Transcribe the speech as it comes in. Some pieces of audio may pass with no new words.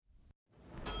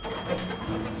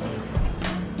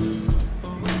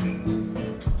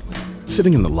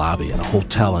Sitting in the lobby at a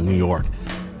hotel in New York,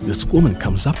 this woman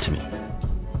comes up to me.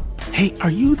 "Hey,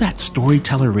 are you that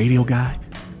storyteller radio guy,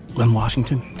 Glynn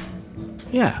Washington?"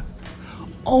 "Yeah."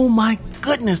 "Oh my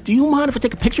goodness, do you mind if I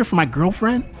take a picture for my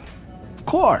girlfriend?" "Of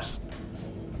course."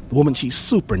 The woman, she's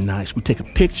super nice. We take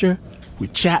a picture, we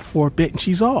chat for a bit, and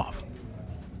she's off.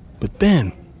 But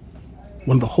then,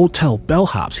 one of the hotel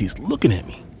bellhops, he's looking at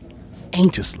me,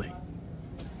 anxiously.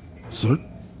 "Sir,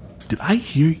 did I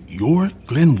hear you're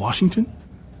Glynn Washington?"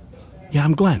 "Yeah,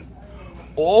 I'm Glenn."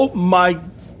 "Oh my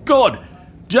God!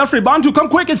 Jeffrey Bantu, come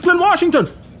quick, it's Glynn Washington!"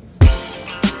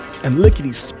 And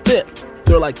lickety-spit,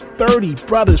 there are like 30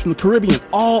 brothers from the Caribbean,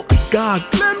 all agog,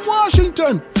 "Glynn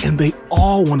Washington!" And they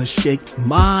all want to shake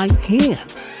my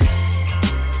hand.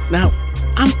 Now,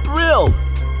 I'm thrilled.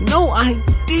 No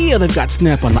idea they've got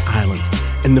Snap on the islands.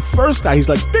 And the first guy, he's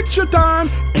like, "Picture time!"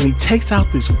 And he takes out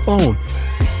this phone.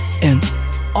 And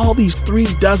all these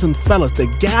 36 fellas, they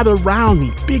gather around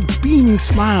me, big beaming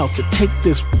smiles, to take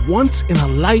this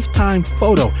once-in-a-lifetime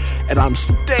photo. And I'm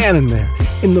standing there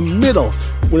in the middle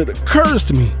when it occurs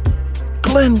to me,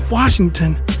 Glynn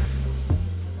Washington.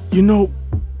 You know,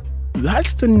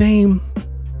 that's the name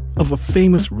of a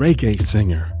famous reggae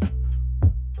singer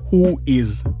who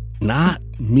is not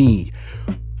me,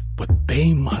 but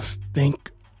they must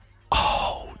think,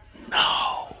 "Oh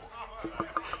no."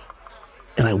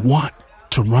 And I want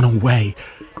to run away,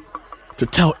 to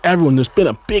tell everyone there's been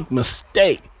a big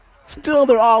mistake. Still,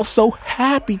 they're all so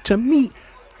happy to meet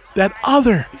that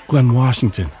other Glynn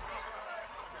Washington.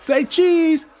 Say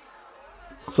cheese.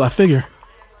 So I figure,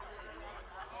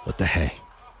 what the hey?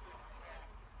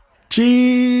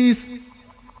 Cheese.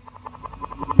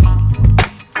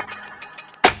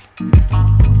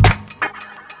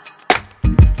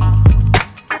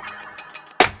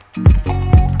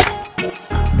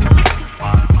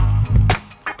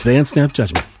 Today on Snap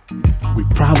Judgment, we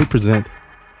proudly present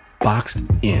Boxed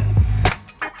In.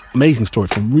 Amazing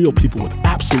stories from real people with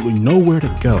absolutely nowhere to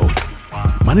go.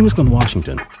 My name is Glynn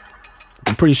Washington.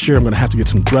 I'm pretty sure I'm going to have to get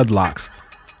some dreadlocks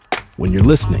when you're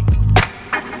listening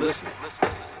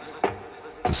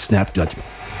to Snap Judgment.